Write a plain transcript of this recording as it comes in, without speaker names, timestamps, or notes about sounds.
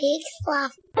Big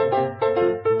Sloth.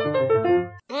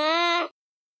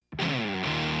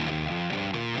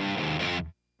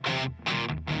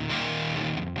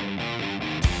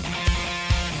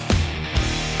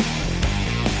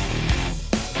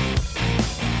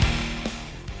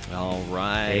 All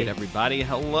right, everybody.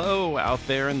 Hello out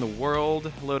there in the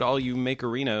world. Hello to all you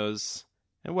Makerinos.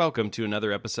 And welcome to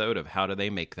another episode of How Do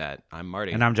They Make That? I'm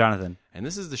Marty. And I'm Jonathan. And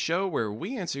this is the show where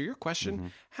we answer your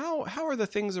question, how are the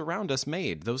things around us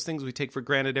made? Those things we take for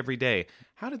granted every day.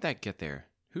 How did that get there?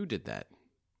 Who did that?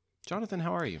 Jonathan,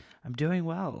 how are you? I'm doing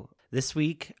well. This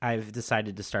week, I've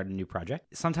decided to start a new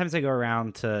project. Sometimes I go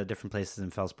around to different places in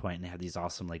Fells Point and they have these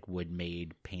awesome, like,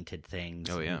 wood-made, painted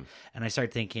things. Oh, yeah. And I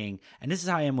start thinking, and this is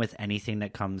how I am with anything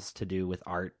that comes to do with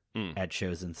art at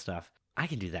shows and stuff. I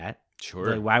can do that.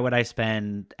 Sure. Like, why would I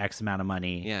spend X amount of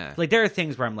money? Yeah. Like, there are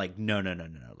things where I'm like, no.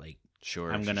 Like,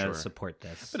 Sure. I'm going to support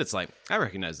this. But it's like, I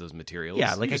recognize those materials.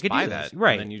 Yeah, like you I just could buy do that. this.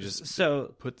 Right. And then you just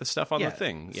so put the stuff on the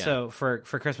thing. Yeah. So for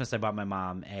Christmas, I bought my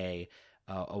mom a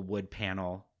wood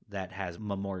panel that has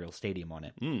Memorial Stadium on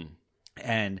it.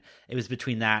 And it was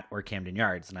between that or Camden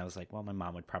Yards. And I was like, well, my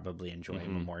mom would probably enjoy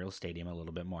Memorial Stadium a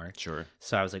little bit more. Sure.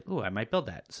 So I was like, ooh, I might build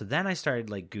that. So then I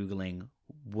started like Googling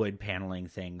wood paneling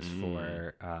things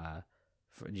for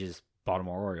just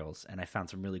Baltimore Orioles. And I found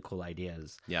some really cool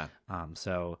ideas. Yeah.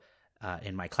 So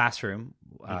in my classroom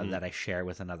that I share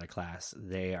with another class,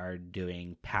 they are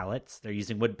doing pallets. They're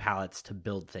using wood pallets to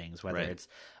build things, whether it's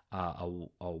a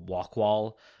walk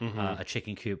wall, a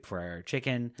chicken coop for our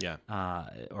chicken,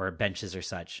 or benches or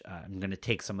such. I'm going to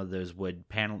take some of those wood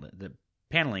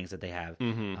panelings that they have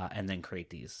and then create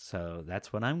these. So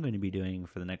that's what I'm going to be doing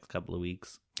for the next couple of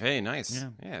weeks. Hey, nice.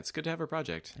 Yeah, it's good to have a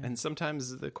project. Yeah. And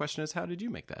sometimes the question is, how did you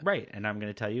make that? Right, and I'm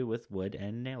going to tell you with wood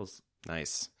and nails.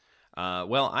 Nice.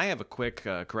 Well, I have a quick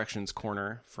corrections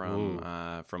corner from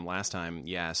last time.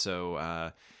 Yeah,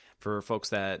 so for folks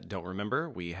that don't remember,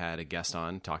 we had a guest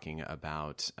on talking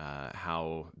about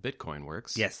how Bitcoin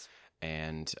works. Yes.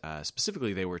 And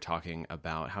specifically, they were talking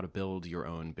about how to build your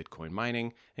own Bitcoin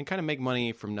mining and kind of make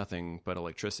money from nothing but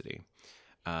electricity.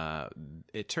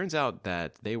 It turns out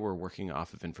that they were working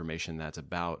off of information that's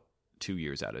about 2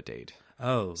 years out of date.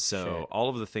 Oh, so shit. All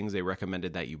of the things they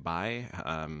recommended that you buy,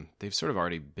 they've sort of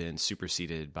already been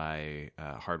superseded by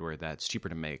hardware that's cheaper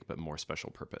to make but more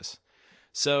special purpose.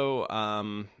 So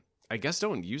I guess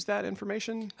don't use that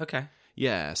information. Okay.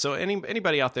 Yeah. So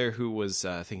anybody out there who was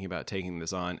thinking about taking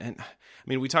this on, and I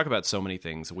mean, we talk about so many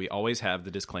things. We always have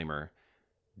the disclaimer: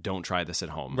 don't try this at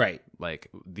home. Right. Like,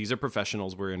 these are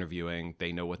professionals we're interviewing;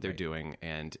 they know what they're doing,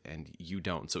 and you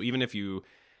don't. So even if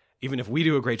we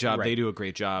do a great job, they do a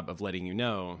great job of letting you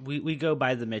know. We go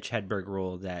by the Mitch Hedberg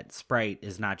rule that Sprite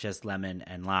is not just lemon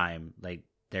and lime. Like,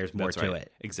 there's more to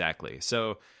it. Exactly.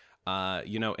 So,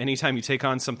 anytime you take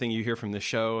on something you hear from the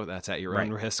show, that's at your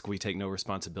own risk. We take no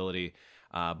responsibility.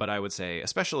 But I would say,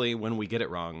 especially when we get it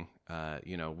wrong,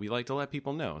 we like to let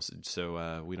people know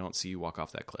so we don't see you walk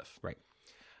off that cliff. Right.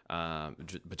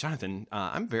 But Jonathan,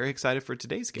 I'm very excited for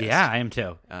today's guest. Yeah, I am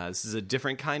too. This is a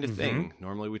different kind of thing.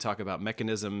 Normally we talk about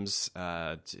mechanisms,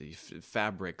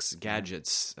 fabrics,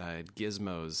 gadgets,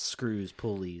 gizmos. Screws,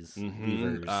 pulleys,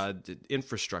 levers.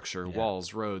 Infrastructure,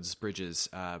 walls, roads, bridges.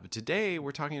 But today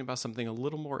we're talking about something a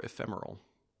little more ephemeral.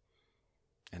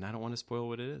 And I don't want to spoil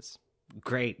what it is.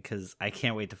 Great, because I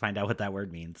can't wait to find out what that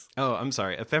word means. Oh, I'm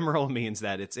sorry. Ephemeral means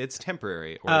that it's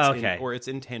temporary or it's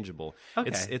intangible.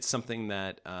 Okay. It's something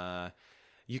that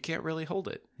you can't really hold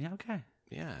it. Yeah, okay.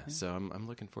 Yeah, so I'm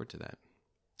looking forward to that.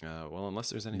 Well,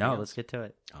 unless there's anything else. Let's get to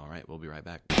it. All right, we'll be right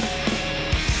back.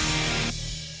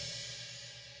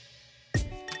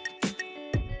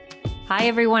 Hi,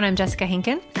 everyone. I'm Jessica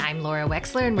Hinken. I'm Laura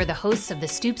Wexler, and we're the hosts of the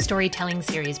Stoop Storytelling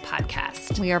Series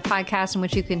podcast. We are a podcast in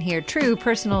which you can hear true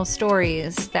personal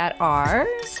stories that are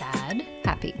sad,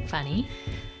 happy, funny,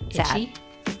 sad. Itchy.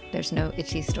 There's no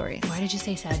itchy stories. Why did you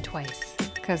say sad twice?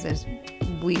 Because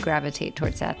we gravitate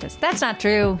towards sadness. That's not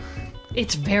true.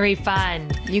 It's very fun.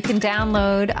 You can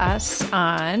download us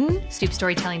on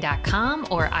stoopstorytelling.com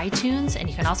or iTunes, and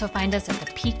you can also find us at the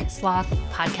Peak Sloth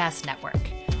Podcast Network.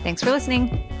 Thanks for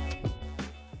listening.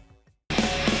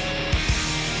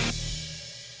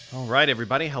 All right,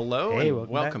 everybody. Hello and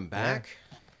welcome back.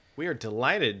 Yeah. We are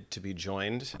delighted to be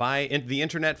joined by the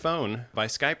internet phone, by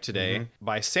Skype today,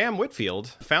 by Sam Whitfield,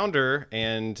 founder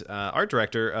and art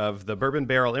director of the Bourbon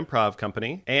Barrel Improv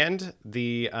Company, and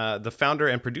the founder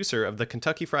and producer of the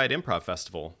Kentucky Fried Improv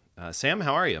Festival. Sam,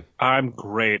 how are you? I'm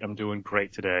great. I'm doing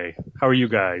great today. How are you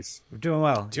guys? We're doing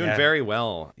well. Doing very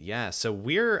well. Yeah. So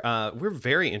we're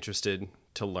very interested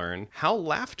to learn how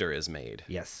laughter is made.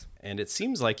 Yes. And it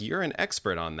seems like you're an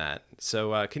expert on that.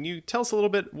 So can you tell us a little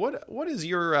bit, what is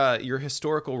your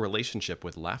historical relationship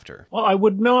with laughter? Well, I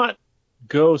would not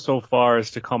go so far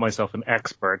as to call myself an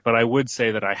expert, but I would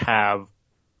say that I have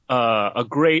a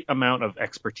great amount of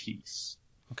expertise.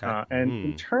 Okay. And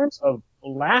in terms of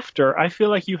laughter, I feel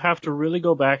like you have to really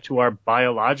go back to our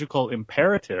biological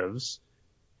imperatives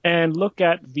and look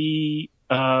at the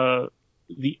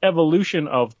evolution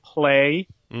of play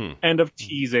and of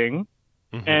teasing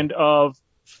and of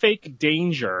fake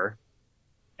danger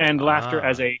and laughter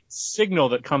as a signal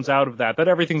that comes out of that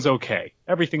everything's okay.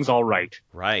 Everything's all right.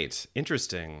 Right.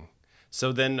 Interesting.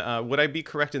 So then would I be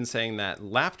correct in saying that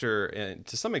laughter,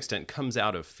 to some extent, comes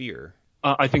out of fear?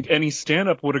 I think any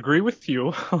stand-up would agree with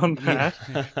you on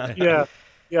that.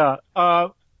 Yeah.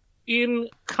 In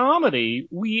comedy,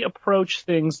 we approach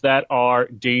things that are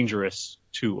dangerous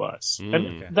to us.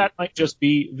 And that might just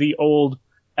be the old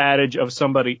adage of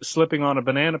somebody slipping on a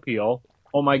banana peel.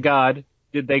 Oh, my God,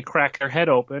 did they crack their head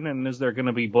open? And is there going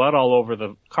to be blood all over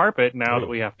the carpet now that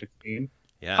we have to clean?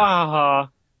 Yeah. Ha ha.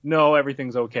 No,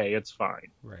 everything's okay. It's fine.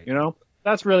 Right. You know,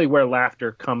 that's really where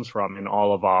laughter comes from in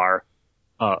all of our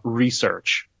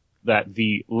research that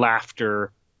the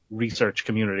laughter research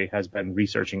community has been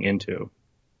researching into.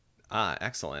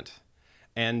 Excellent.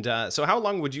 And so how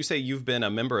long would you say you've been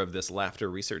a member of this laughter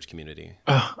research community?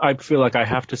 I feel like I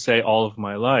have to say all of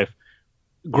my life.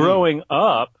 Growing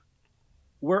up,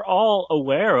 we're all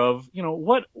aware of, you know,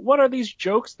 what are these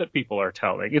jokes that people are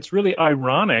telling? It's really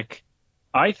ironic,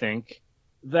 I think,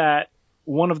 that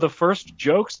one of the first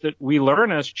jokes that we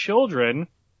learn as children,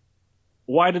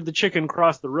 why did the chicken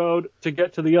cross the road to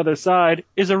get to the other side,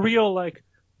 is a real, like,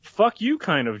 fuck you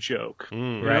kind of joke. Right,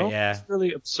 know? yeah. It's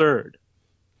really absurd.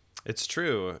 It's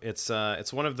true. It's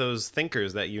one of those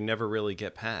thinkers that you never really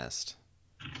get past.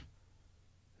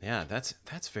 Yeah,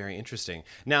 that's very interesting.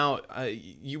 Now,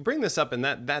 you bring this up, and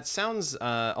that sounds,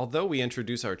 although we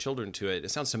introduce our children to it, it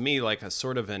sounds to me like a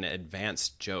sort of an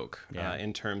advanced joke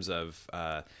in terms of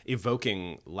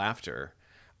evoking laughter.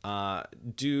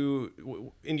 In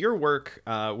your work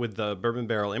with the Bourbon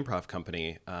Barrel Improv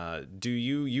Company, do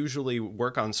you usually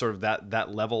work on sort of that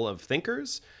level of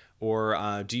thinkers?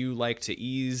 Or do you like to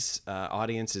ease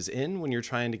audiences in when you're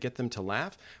trying to get them to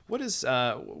laugh? What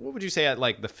would you say at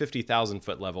like the 50,000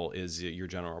 foot level is your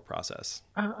general process?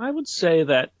 I would say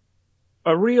that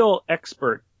a real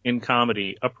expert in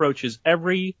comedy approaches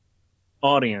every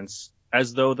audience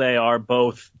as though they are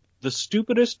both the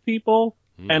stupidest people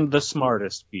and the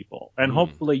smartest people. And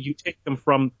hopefully you take them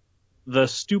from the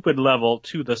stupid level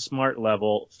to the smart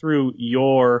level through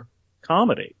your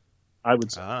comedy, I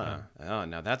would say.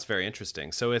 Now that's very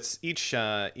interesting. So it's each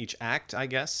act, I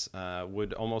guess,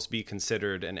 would almost be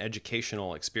considered an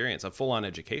educational experience, a full-on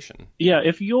education. Yeah,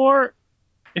 if you're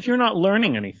not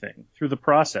learning anything through the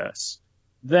process,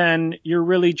 then you're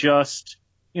really just,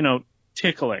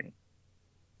 tickling.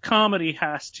 Comedy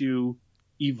has to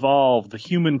evolve the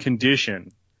human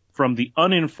condition from the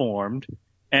uninformed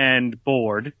and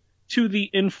bored to the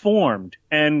informed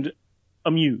and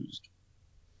amused.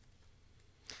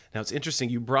 Now, it's interesting.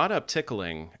 You brought up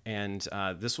tickling, and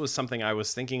this was something I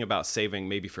was thinking about saving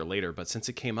maybe for later, but since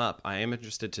it came up, I am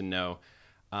interested to know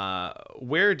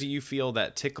where do you feel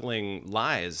that tickling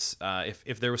lies?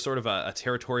 If there was sort of a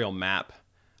territorial map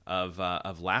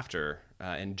of laughter,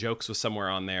 and jokes was somewhere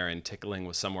on there, and tickling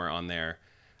was somewhere on there,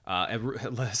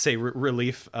 let's say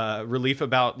relief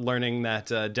about learning that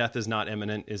death is not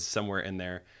imminent is somewhere in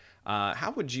there.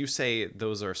 How would you say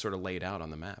those are sort of laid out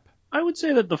on the map? I would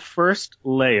say that the first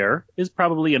layer is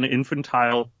probably an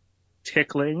infantile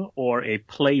tickling or a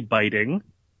play biting.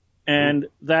 And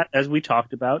that, as we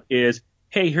talked about, is,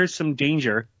 hey, here's some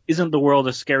danger. Isn't the world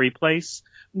a scary place?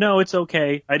 No, it's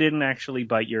okay. I didn't actually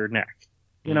bite your neck.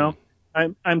 You know,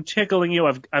 I'm tickling you.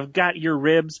 I've got your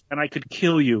ribs and I could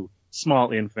kill you,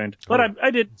 small infant. But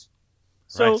I didn't.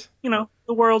 So, right.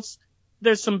 The world's,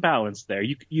 there's some balance there.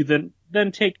 You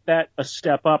then take that a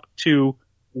step up to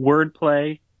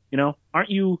wordplay. Aren't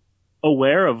you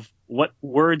aware of what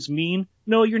words mean?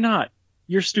 No, you're not.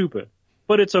 You're stupid.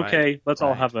 But it's okay. Right. Let's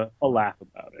all have a laugh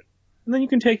about it. And then you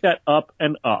can take that up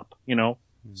and up,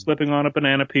 slipping on a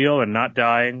banana peel and not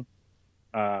dying,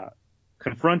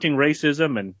 confronting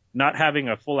racism and not having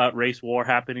a full-out race war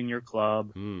happen in your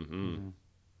club.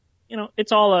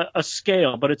 It's all a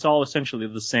scale, but it's all essentially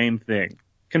the same thing.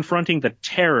 Confronting the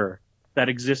terror that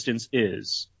existence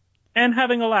is and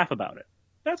having a laugh about it.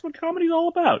 That's what comedy's all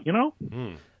about,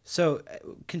 So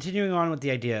continuing on with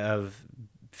the idea of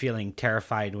feeling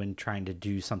terrified when trying to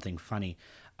do something funny.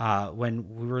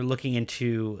 When we were looking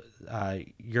into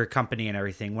your company and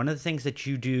everything, one of the things that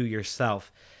you do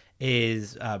yourself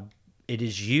is it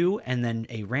is you and then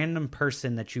a random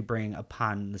person that you bring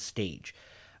upon the stage.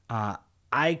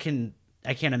 I can't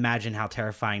imagine how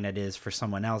terrifying that is for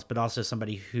someone else, but also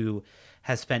somebody who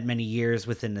has spent many years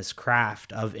within this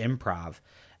craft of improv,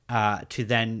 to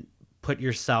then put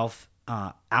yourself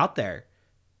out there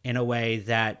in a way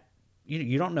that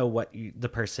you don't know what the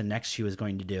person next to you is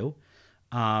going to do.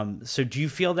 So do you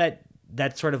feel that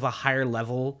that's sort of a higher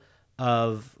level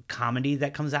of comedy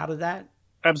that comes out of that?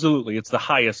 Absolutely. It's the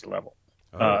highest level.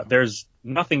 Oh. There's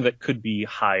nothing that could be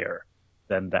higher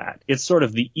than that. It's sort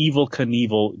of the Evel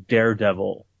Knievel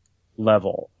daredevil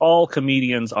level. All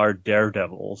comedians are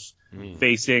daredevils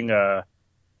facing a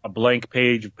blank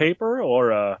page of paper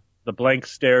or the blank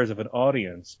stares of an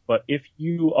audience. But if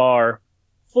you are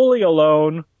fully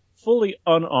alone, fully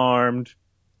unarmed,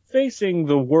 facing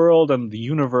the world and the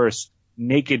universe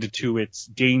naked to its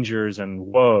dangers and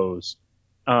woes,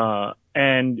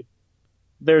 and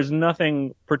there's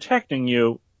nothing protecting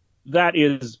you, that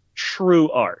is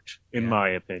true art, in my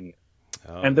opinion.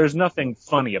 Oh. And there's nothing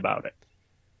funny about it.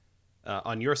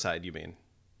 On your side, you mean?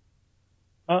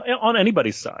 On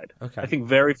anybody's side. Okay. I think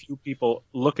very few people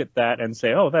look at that and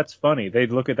say, oh, that's funny. They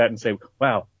look at that and say,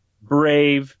 wow,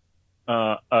 brave,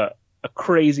 a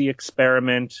crazy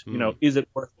experiment, is it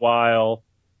worthwhile?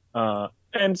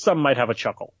 And some might have a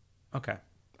chuckle. Okay.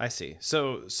 I see.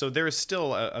 So there's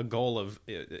still a goal of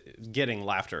getting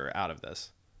laughter out of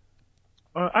this.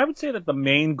 I would say that the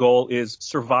main goal is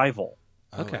survival.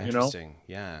 Okay. You know? Interesting.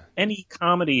 Yeah. Any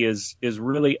comedy is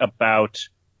really about,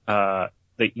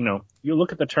 you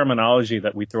look at the terminology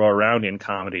that we throw around in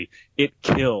comedy. It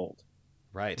killed.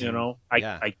 Right.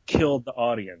 I killed the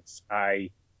audience. I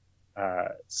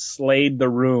slayed the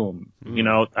room.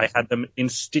 I had them in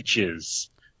stitches.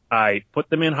 I put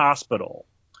them in hospital.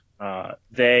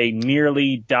 They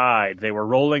nearly died. They were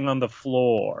rolling on the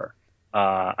floor.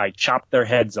 I chopped their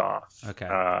heads off.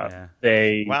 Okay.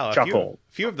 They chuckled.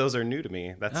 A few of those are new to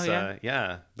me. That's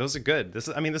those are good. This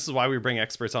is why we bring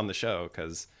experts on the show,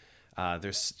 because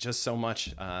there's just so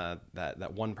much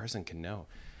that one person can know.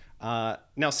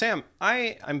 Now, Sam,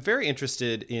 I'm very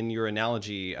interested in your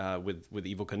analogy with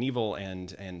Evel Knievel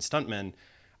and stuntmen,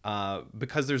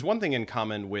 because there's one thing in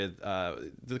common with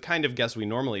the kind of guests we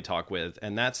normally talk with,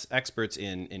 and that's experts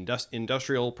in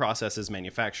industrial processes,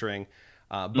 manufacturing.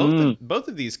 Both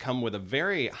of these come with a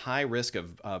very high risk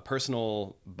of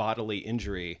personal bodily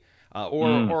injury,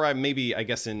 or maybe, I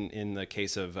guess, in the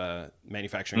case of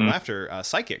manufacturing laughter,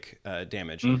 psychic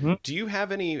damage. Do you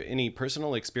have any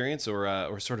personal experience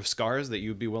or sort of scars that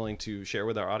you'd be willing to share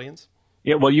with our audience?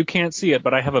 Yeah, well, you can't see it,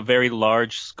 but I have a very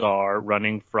large scar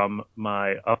running from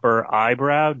my upper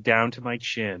eyebrow down to my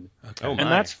chin. Okay. Oh, and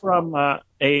that's from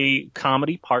a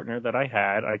comedy partner that I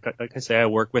had. Like I say, I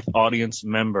work with audience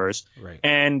members. Right.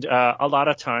 And a lot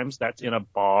of times that's in a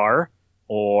bar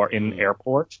or in an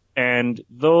airport. And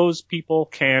those people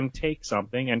can take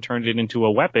something and turn it into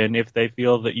a weapon if they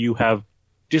feel that you have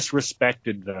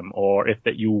disrespected them, or if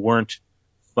that you weren't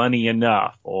funny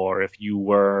enough, or if you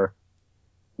were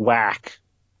whack,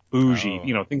 bougie,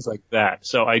 things like that.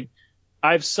 So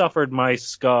I've suffered my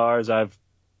scars. I've,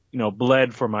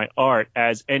 bled for my art,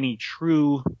 as any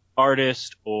true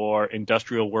artist or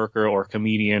industrial worker or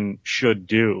comedian should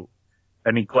do.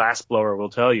 Any glassblower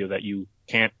will tell you that you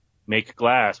can't make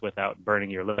glass without burning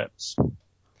your lips.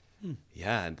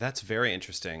 Yeah, that's very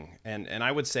interesting. And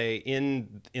I would say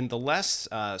in the less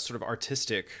sort of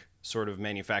artistic sort of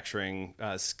manufacturing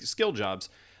skill jobs,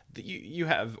 you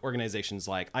have organizations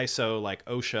like ISO, like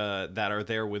OSHA, that are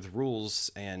there with rules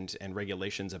and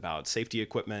regulations about safety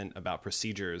equipment, about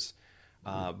procedures.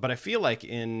 But I feel like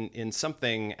in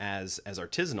something as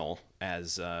artisanal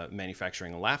as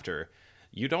manufacturing laughter,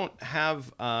 you don't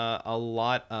have a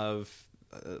lot of,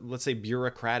 let's say,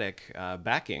 bureaucratic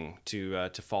backing to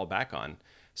fall back on.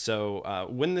 So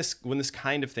when this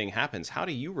kind of thing happens, how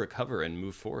do you recover and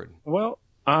move forward? Well,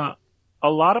 a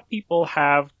lot of people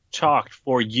have talked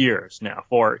for years now,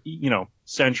 for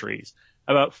centuries,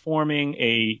 about forming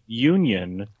a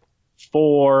union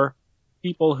for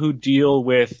people who deal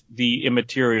with the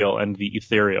immaterial and the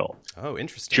ethereal. Oh,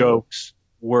 interesting. Jokes,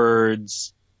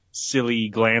 words, silly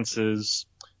glances,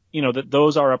 that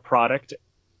those are a product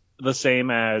the same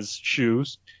as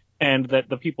shoes, and that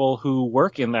the people who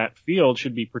work in that field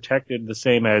should be protected the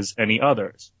same as any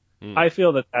others. I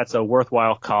feel that that's a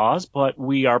worthwhile cause, but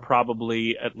we are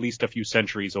probably at least a few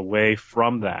centuries away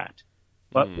from that.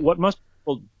 But what most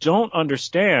people don't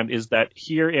understand is that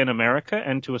here in America,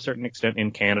 and to a certain extent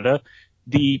in Canada,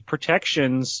 the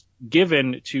protections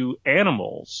given to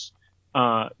animals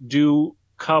do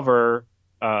cover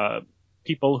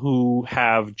people who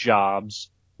have jobs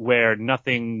where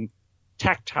nothing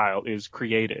tactile is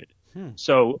created.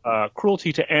 So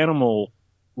cruelty to animal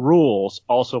rules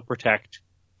also protect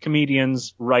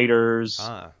comedians, writers,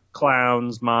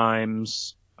 clowns,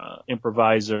 mimes,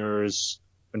 improvisers,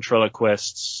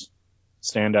 ventriloquists,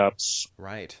 stand-ups.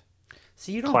 Right.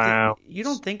 So you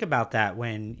don't think about that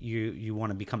when you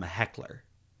want to become a heckler.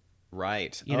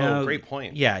 Right. You know, great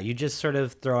point. Yeah, you just sort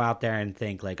of throw out there and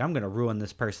think like, I'm going to ruin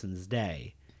this person's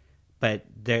day. But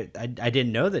I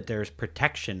didn't know that there's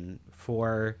protection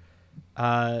for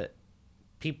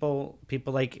people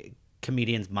like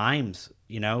comedians, mimes,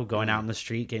 you know, going out in the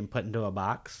street, getting put into a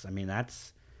box. I mean,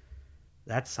 that's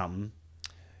something.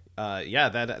 Yeah,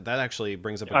 that actually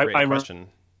brings up a great question.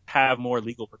 Have more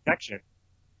legal protection.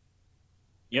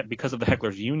 Yeah, because of the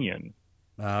hecklers union.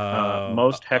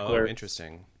 Most hecklers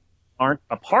interesting. aren't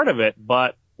a part of it,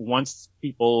 but once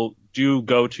people do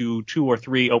go to 2 or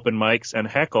 3 open mics and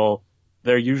heckle,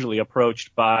 they're usually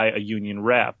approached by a union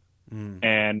rep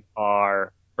and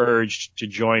are urged to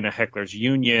join a hecklers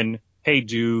union, pay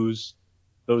dues.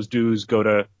 Those dues go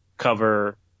to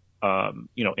cover,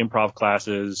 improv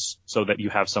classes so that you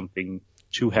have something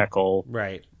to heckle.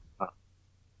 Right.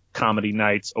 Comedy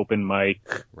nights, open mic.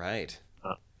 Right.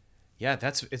 Yeah,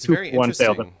 it's very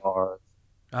interesting. Sure.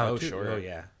 Oh,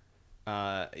 yeah.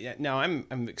 Now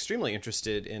I'm extremely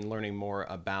interested in learning more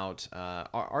about.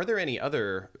 Are there any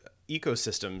other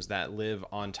ecosystems that live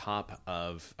on top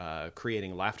of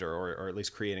creating laughter, or at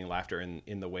least creating laughter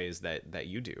in the ways that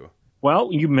you do? Well,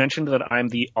 you mentioned that I'm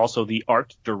also the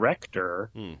art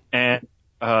director, and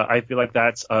I feel like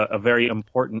that's a very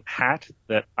important hat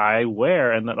that I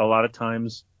wear, and that a lot of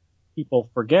times people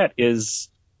forget is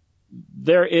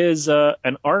there is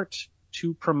an art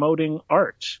to promoting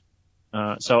art.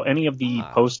 So any of the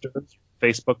posters,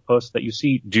 Facebook posts that you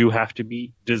see do have to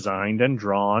be designed and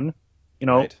drawn. You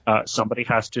know, right. Somebody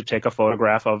has to take a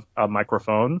photograph of a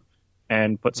microphone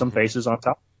and put some faces on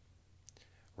top.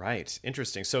 Right.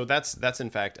 Interesting. So that's in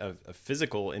fact a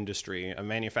physical industry, a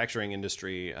manufacturing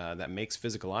industry that makes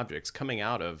physical objects coming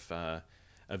out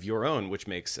of your own, which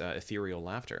makes ethereal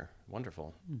laughter.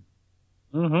 Wonderful.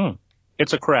 Mm-hmm.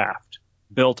 It's a craft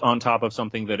built on top of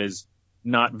something that is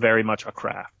not very much a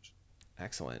craft.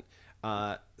 Excellent.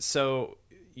 So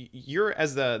you're,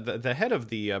 as the head of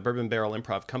the Bourbon Barrel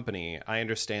Improv Company, I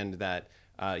understand that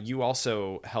you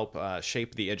also help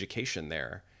shape the education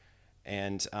there.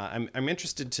 And I'm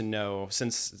interested to know,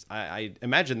 since I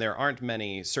imagine there aren't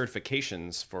many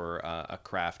certifications for a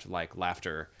craft like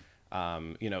laughter.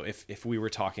 If we were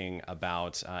talking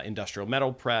about industrial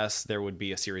metal press, there would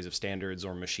be a series of standards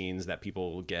or machines that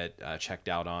people get checked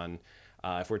out on.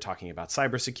 If we're talking about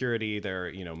cybersecurity,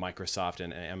 Microsoft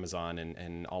and Amazon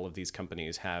and all of these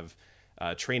companies have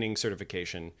training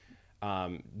certification.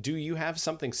 Do you have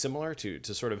something similar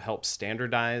to sort of help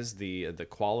standardize the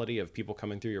quality of people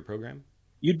coming through your program?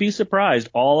 You'd be surprised.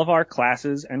 All of our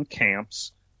classes and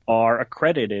camps are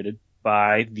accredited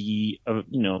by the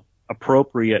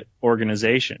appropriate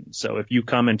organization. So if you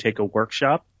come and take a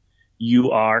workshop,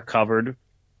 you are covered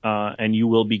and you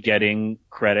will be getting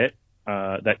credit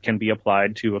that can be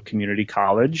applied to a community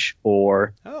college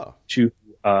or to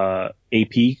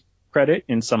AP credit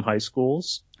in some high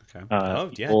schools.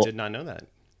 Okay. Did not know that.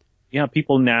 Yeah,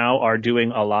 people now are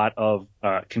doing a lot of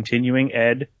continuing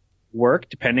ed work,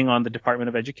 depending on the Department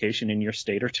of Education in your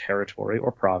state or territory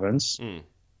or province.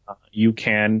 You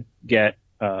can get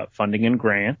funding and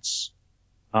grants.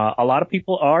 A lot of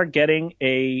people are getting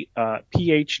a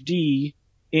PhD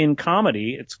in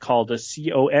comedy. It's called a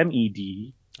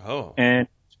COMED. Oh. And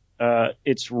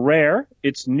it's rare,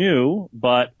 it's new,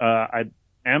 but I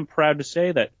am proud to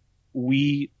say that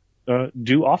we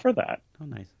do offer that. Oh,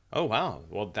 nice. Oh, wow.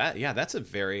 Well, that's a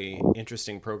very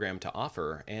interesting program to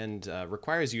offer, and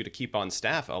requires you to keep on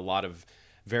staff a lot of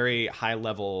very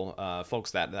high-level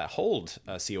folks that hold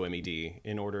COMED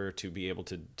in order to be able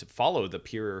to follow the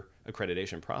peer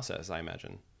accreditation process, I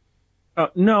imagine.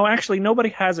 No, actually, nobody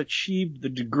has achieved the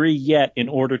degree yet in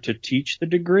order to teach the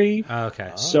degree.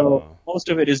 Okay. So most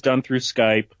of it is done through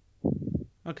Skype.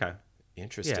 Okay.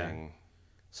 Interesting. Yeah.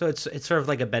 So it's sort of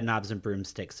like a bed knobs and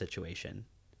broomstick situation.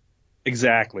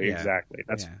 Exactly.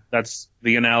 That's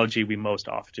the analogy we most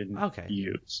often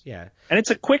use. Yeah. And it's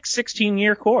a quick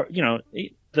 16-year course. You know,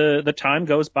 the time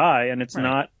goes by and it's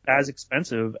not as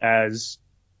expensive as,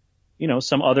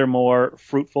 some other more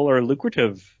fruitful or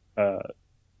lucrative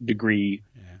degree.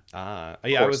 I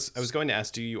was going to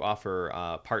ask, do you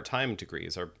offer part-time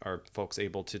degrees? Are folks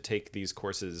able to take these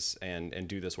courses and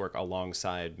do this work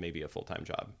alongside maybe a full-time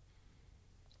job?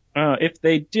 If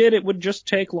they did, it would just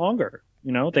take longer.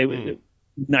 They would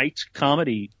night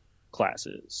comedy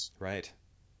classes. Right.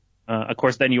 Of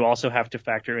course, then you also have to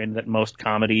factor in that most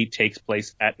comedy takes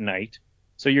place at night.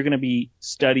 So you're going to be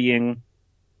studying,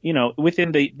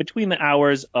 between the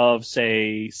hours of,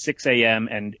 say, 6 a.m.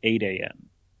 and 8 a.m.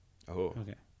 Oh.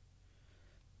 Okay.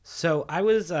 So I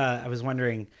was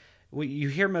wondering, you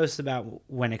hear most about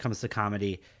when it comes to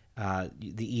comedy, the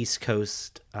East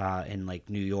Coast in like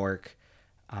New York,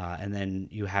 and then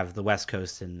you have the West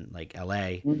Coast in like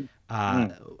L.A.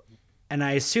 And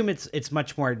I assume it's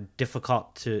much more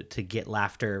difficult to get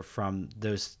laughter from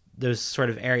those sort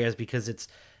of areas because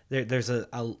there's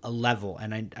a level,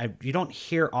 and you don't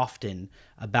hear often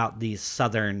about these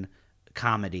Southern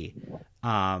comedy.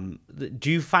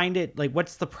 Do you find it like,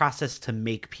 what's the process to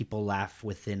make people laugh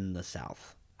within the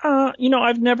South?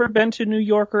 I've never been to New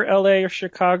York or LA or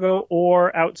Chicago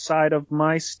or outside of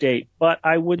my state, but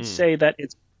I would say that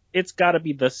it's got to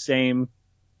be the same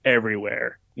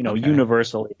everywhere,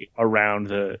 universally around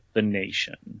the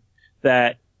nation.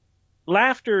 That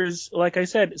laughter is, like I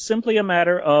said, simply a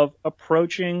matter of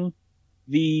approaching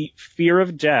the fear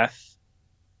of death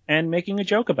and making a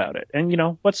joke about it.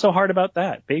 And, what's so hard about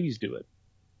that? Babies do it.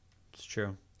 It's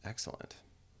true. Excellent.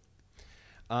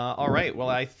 All right. Well,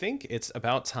 I think it's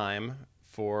about time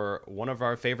for one of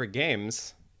our favorite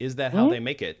games. Is that how they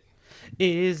make it?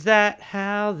 Is that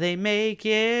how they make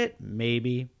it?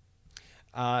 Maybe.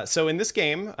 So in this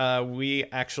game, we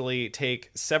actually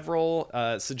take several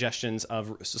suggestions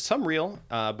of some real,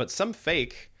 but some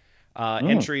fake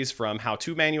entries from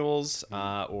how-to manuals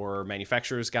or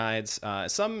manufacturer's guides,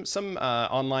 some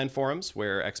online forums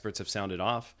where experts have sounded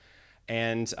off.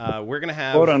 And we're gonna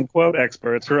have quote unquote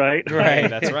experts, right? Right,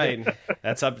 that's right.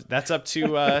 That's up to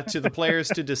the players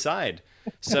to decide.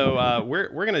 So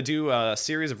we're gonna do a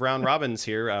series of round robins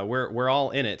here. We're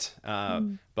all in it.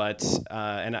 But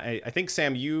I think,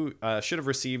 Sam, you should have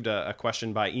received a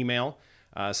question by email.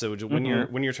 So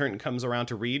when your turn comes around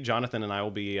to read, Jonathan and I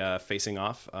will be facing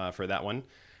off for that one.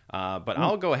 But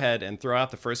I'll go ahead and throw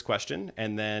out the first question,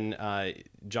 and then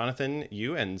Jonathan,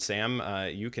 you and Sam,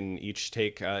 you can each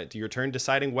take your turn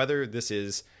deciding whether this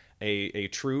is a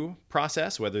true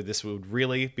process, whether this would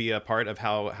really be a part of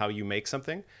how you make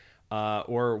something,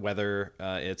 or whether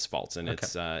it's false and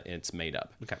it's made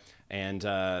up. Okay. And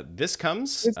this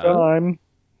comes. It's time.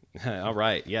 All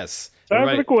right. Yes. Time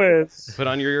for the quiz. Put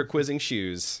on your quizzing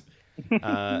shoes.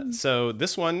 So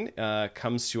this one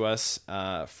comes to us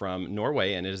from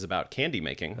Norway, and it is about candy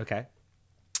making. Okay.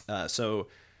 So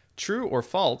true or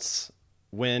false,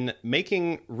 when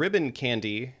making ribbon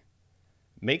candy,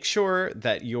 make sure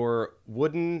that your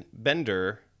wooden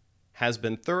bender has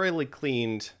been thoroughly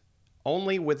cleaned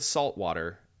only with salt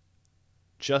water,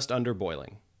 just under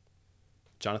boiling.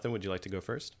 Jonathan, would you like to go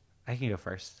first? I can go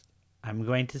first. I'm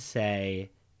going to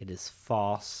say it is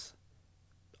false,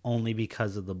 only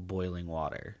because of the boiling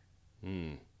water.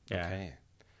 Yeah. Okay.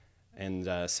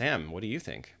 And Sam, what do you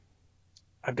think?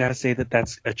 I've got to say that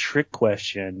that's a trick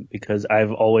question, because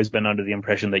I've always been under the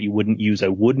impression that you wouldn't use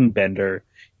a wooden bender.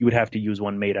 You would have to use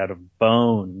one made out of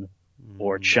bone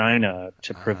or china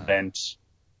to prevent,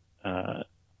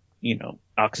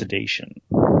 oxidation.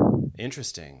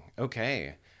 Interesting.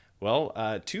 Okay.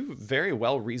 Well, two very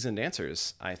well-reasoned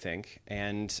answers, I think.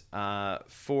 And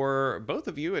for both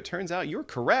of you, it turns out you're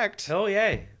correct. Oh,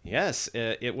 yay. Yes,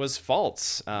 it was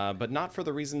false, but not for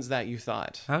the reasons that you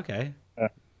thought. Okay.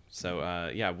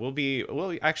 So,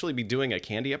 we'll actually be doing a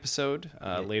candy episode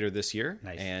later this year.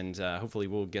 Nice. And hopefully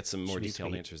we'll get some more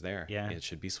detailed answers there. Yeah. It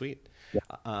should be sweet. Yeah.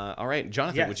 All right,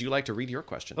 Jonathan, would you like to read your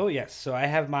question? Oh, yes. So I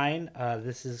have mine.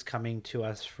 This is coming to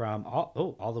us from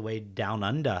all the way down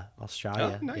under,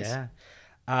 Australia. Oh, nice.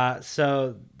 Yeah.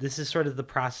 So this is sort of the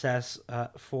process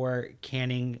for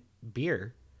canning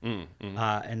beer.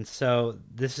 And so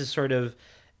this is sort of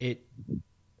it.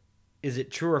 Is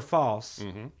it true or false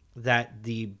that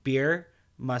the beer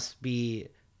must be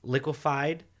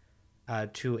liquefied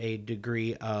to a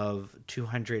degree of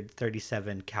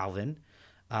 237 Kelvin,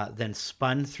 then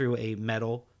spun through a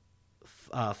metal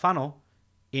funnel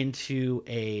into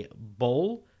a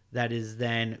bowl that is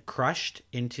then crushed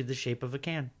into the shape of a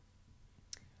can?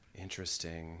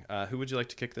 Interesting. Who would you like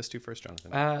to kick this to first,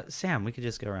 Jonathan? Sam, we could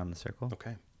just go around the circle.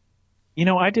 Okay.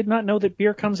 I did not know that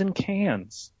beer comes in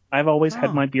cans. I've always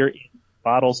had my beer in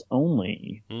bottles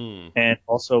only, and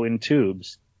also in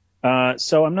tubes.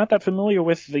 So I'm not that familiar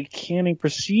with the canning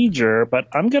procedure, but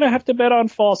I'm going to have to bet on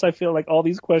false. I feel like all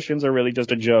these questions are really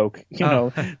just a joke,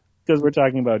 because we're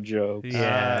talking about jokes.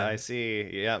 Yeah, I see.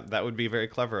 Yeah, that would be very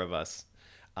clever of us.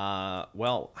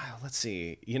 Well, let's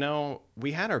see.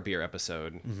 We had our beer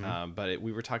episode, but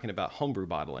we were talking about homebrew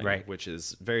bottling, right, which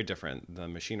is very different. The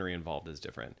machinery involved is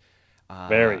different.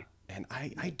 Very. And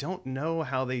I don't know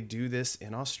how they do this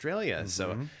in Australia.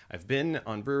 So I've been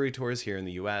on brewery tours here in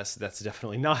the U.S. That's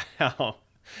definitely not how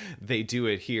they do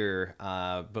it here,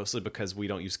 mostly because we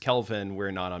don't use Kelvin.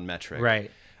 We're not on metric.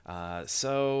 Right.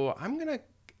 So I'm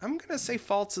gonna say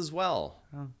false as well.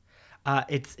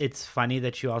 It's funny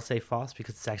that you all say false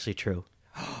because it's actually true.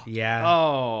 Yeah.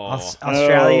 Oh.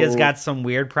 Australia's got some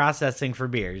weird processing for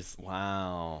beers.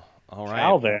 Wow. All right.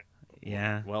 Calvin.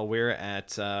 Yeah. Well, we're at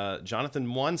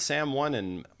Jonathan 1, Sam 1,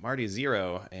 and Marty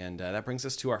 0, and that brings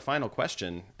us to our final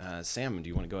question. Sam, do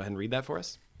you want to go ahead and read that for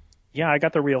us? Yeah, I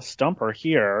got the real stumper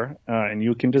here, and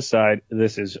you can decide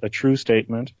this is a true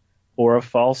statement or a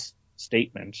false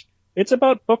statement. It's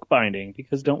about bookbinding,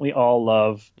 because don't we all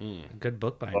love good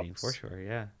bookbinding, books? For sure,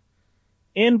 yeah.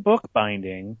 In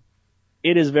bookbinding,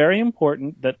 it is very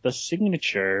important that the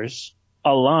signatures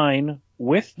align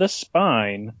with the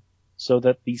spine so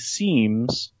that the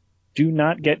seams do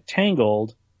not get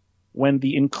tangled when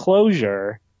the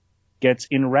enclosure gets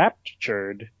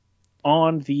enraptured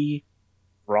on the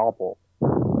robble.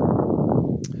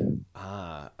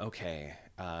 Okay.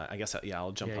 I guess,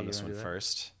 I'll jump on this one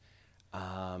first.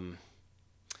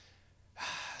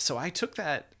 So I took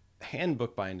that hand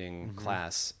bookbinding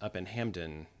class up in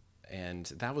Hamden, and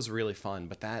that was really fun,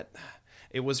 but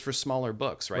it was for smaller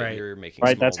books, right? You're making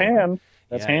right, that's hand.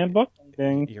 That's hand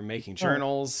bookbinding. You're making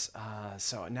journals.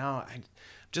 So now I'm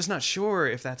just not sure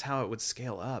if that's how it would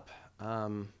scale up.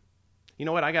 You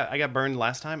know what? I got burned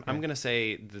last time. I'm gonna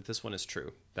say that this one is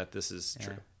true. That this is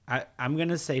true. I'm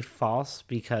gonna say false,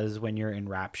 because when you're in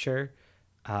rapture,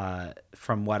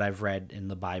 from what I've read in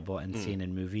the Bible and seen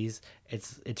in movies,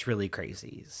 it's really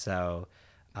crazy. So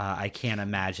I can't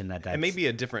imagine that. It may be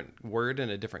a different word in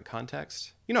a different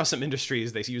context. Some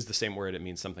industries, they use the same word, it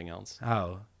means something else.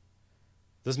 Oh.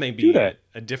 This may be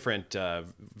a different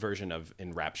version of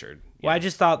enraptured. Yeah. Well, I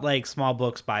just thought like small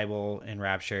books, Bible,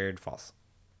 enraptured, false.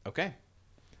 Okay.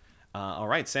 All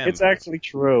right, Sam. It's actually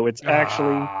true. It's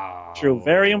actually true.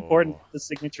 Very important. The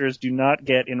signatures do not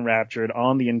get enraptured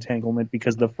on the entanglement,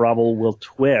 because the robble will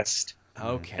twist.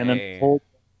 Okay. And then the whole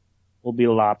will be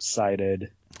lopsided.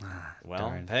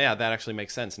 Well, that actually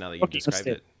makes sense now that you've described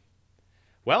it.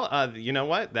 Well, you know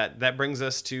what? That brings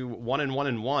us to 1 and 1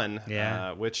 and 1.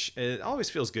 Yeah. Which it always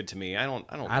feels good to me. I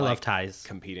love ties.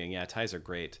 Competing. Yeah, ties are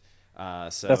great.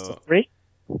 So that's the 3.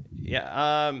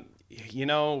 Yeah.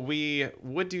 We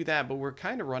would do that, but we're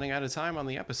kind of running out of time on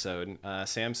the episode,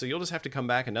 Sam. So you'll just have to come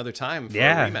back another time for a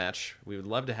rematch. We would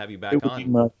love to have you back on. It would be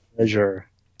my pleasure.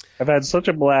 I've had such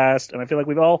a blast, and I feel like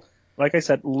we've all, like I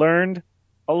said, learned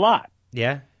a lot.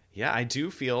 Yeah. Yeah, I do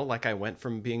feel like I went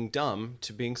from being dumb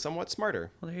to being somewhat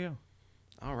smarter. Well, there you go.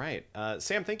 All right.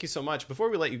 Sam, thank you so much. Before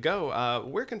we let you go,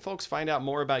 where can folks find out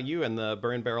more about you and the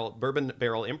Bourbon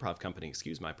Barrel Improv Company?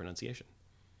 Excuse my pronunciation.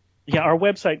 Yeah, our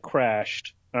website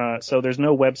crashed, so there's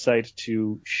no website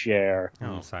to share.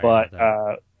 Oh, sorry. But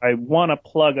I want to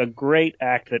plug a great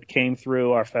act that came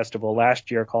through our festival last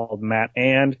year called Matt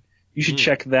And. You should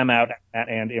check them out at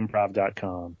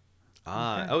mattandimprov.com.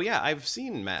 Oh, yeah, I've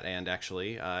seen Matt And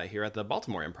actually here at the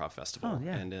Baltimore Improv Festival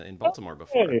and in Baltimore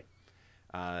before. Hey.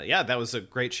 That was a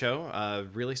great show.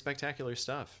 Really spectacular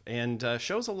stuff. And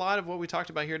shows a lot of what we talked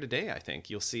about here today, I think.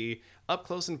 You'll see up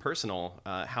close and personal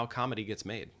how comedy gets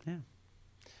made.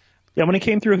 Yeah, when he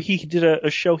came through, he did a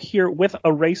show here with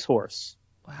a racehorse.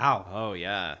 Wow. Oh,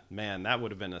 yeah. Man, that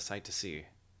would have been a sight to see.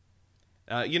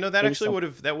 That actually would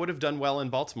have done well in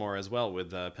Baltimore as well,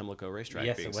 with Pimlico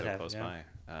Racetrack being so close by.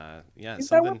 Is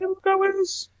that what Pimlico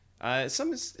is?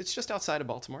 It's just outside of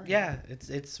Baltimore. Yeah,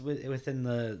 it's within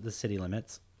the city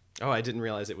limits. Oh, I didn't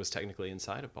realize it was technically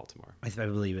inside of Baltimore. I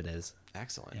believe it is.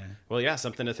 Excellent. Yeah. Well, yeah,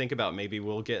 something to think about. Maybe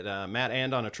we'll get Matt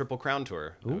And on a Triple Crown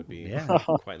tour. That would be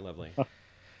quite lovely.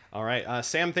 All right,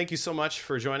 Sam, thank you so much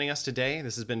for joining us today.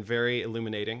 This has been very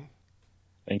illuminating.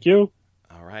 Thank you.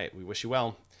 All right, we wish you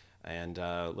well. And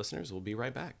listeners, we'll be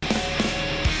right back.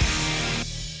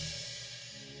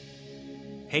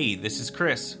 Hey, this is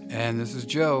Chris. And this is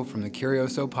Joe from the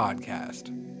Curioso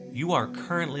Podcast. You are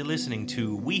currently listening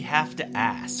to We Have to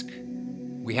Ask.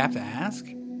 We have to ask?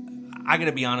 I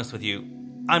gotta be honest with you,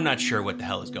 I'm not sure what the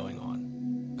hell is going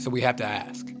on. So we have to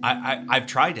ask. I've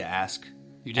tried to ask,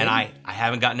 you did? And I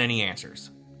haven't gotten any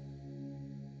answers.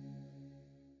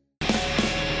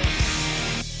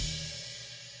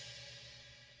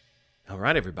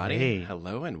 right, everybody. Hey.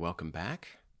 Hello and welcome back.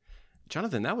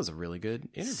 Jonathan, that was a really good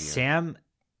interview. Sam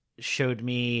showed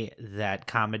me that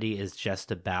comedy is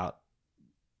just about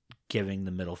giving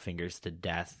the middle fingers to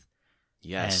death.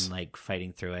 Yes. And like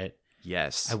fighting through it.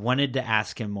 Yes. I wanted to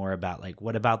ask him more about like,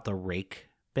 what about the rake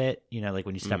bit? You know, like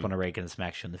when you step on a rake and it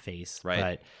smacks you in the face.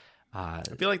 Right.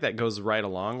 But I feel like that goes right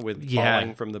along with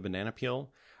falling from the banana peel.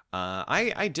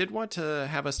 I did want to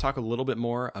have us talk a little bit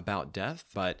more about death,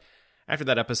 but after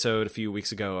that episode a few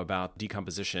weeks ago about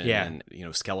decomposition and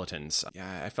skeletons,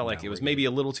 I felt like it was maybe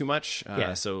a little too much.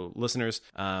 So listeners,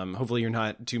 hopefully you're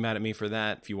not too mad at me for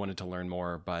that if you wanted to learn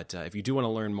more. But if you do want to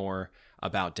learn more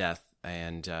about death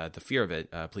and the fear of it,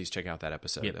 please check out that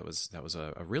episode. Yep. That was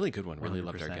a really good one. Really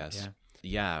loved our guest.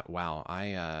 Yeah, wow.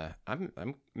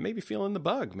 I'm maybe feeling the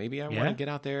bug. Maybe I want to get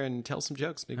out there and tell some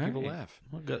jokes, make people laugh.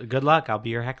 Well, good luck. I'll be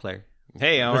your heckler.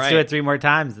 Hey, Let's do it 3 more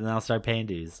times, and then I'll start paying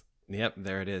dues. Yep,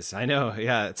 there it is. I know.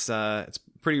 Yeah, it's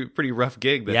pretty rough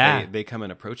gig that they come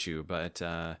and approach you, but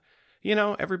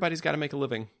everybody's got to make a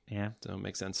living. Yeah, so it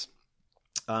makes sense.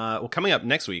 Well, coming up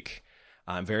next week,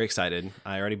 I'm very excited.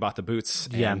 I already bought the boots.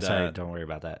 Yeah, I'm sorry. Don't worry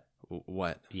about that.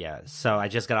 What? Yeah, so I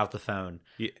just got off the phone.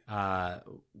 Yeah.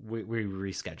 We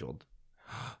rescheduled.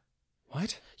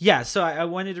 What? Yeah, so I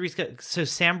wanted to reschedule. So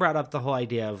Sam brought up the whole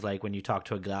idea of like when you talk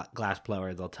to a glass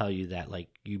blower, they'll tell you that like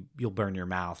you'll burn your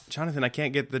mouth. Jonathan, I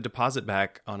can't get the deposit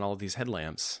back on all of these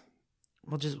headlamps.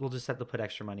 We'll just have to put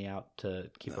extra money out to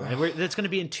keep it. That's going to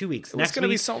be in 2 weeks. It's going to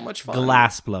be so much fun.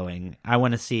 Glass blowing. I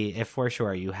want to see if for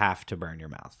sure you have to burn your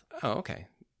mouth. Oh, okay.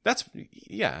 That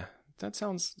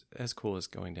sounds as cool as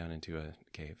going down into a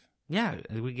cave. Yeah,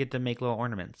 we get to make little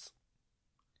ornaments.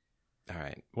 All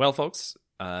right. Well, folks,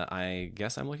 I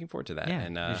guess I'm looking forward to that. Yeah,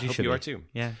 and you hope you are too.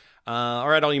 Yeah. All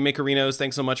right, all you Makerinos,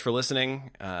 thanks so much for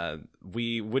listening.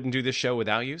 We wouldn't do this show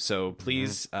without you, so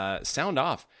please sound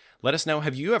off. Let us know,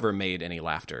 have you ever made any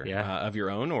laughter of your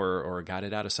own or got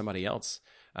it out of somebody else?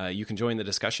 You can join the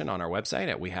discussion on our website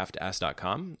at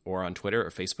wehavetoask.com or on Twitter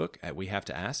or Facebook at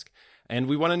wehavetoask. And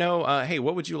we want to know, hey,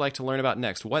 what would you like to learn about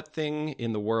next? What thing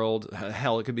in the world,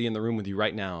 hell, it could be in the room with you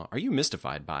right now, are you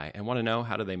mystified by and want to know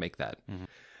how do they make that? Mm-hmm.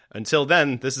 Until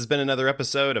then, this has been another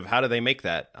episode of How Do They Make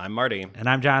That? I'm Marty. And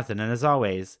I'm Jonathan. And as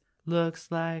always, looks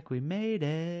like we made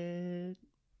it.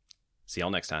 See y'all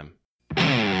next time.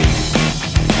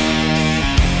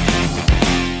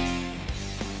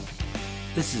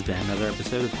 This has been another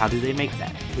episode of How Do They Make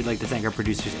That? We'd like to thank our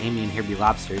producers Amy and Here Be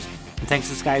Lobsters, and thanks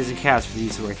to Skies and Chaos for the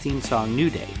use of our theme song, New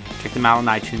Day. Check them out on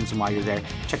iTunes, and while you're there,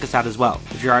 check us out as well.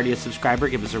 If you're already a subscriber,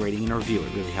 give us a rating and a review.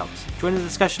 It really helps. Join the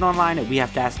discussion online at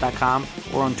wehavetoask.com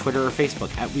or on Twitter or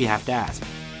Facebook at wehavetoask.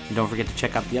 And don't forget to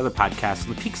check out the other podcasts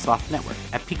on the Peak Sloth Network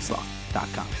at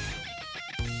peaksloth.com.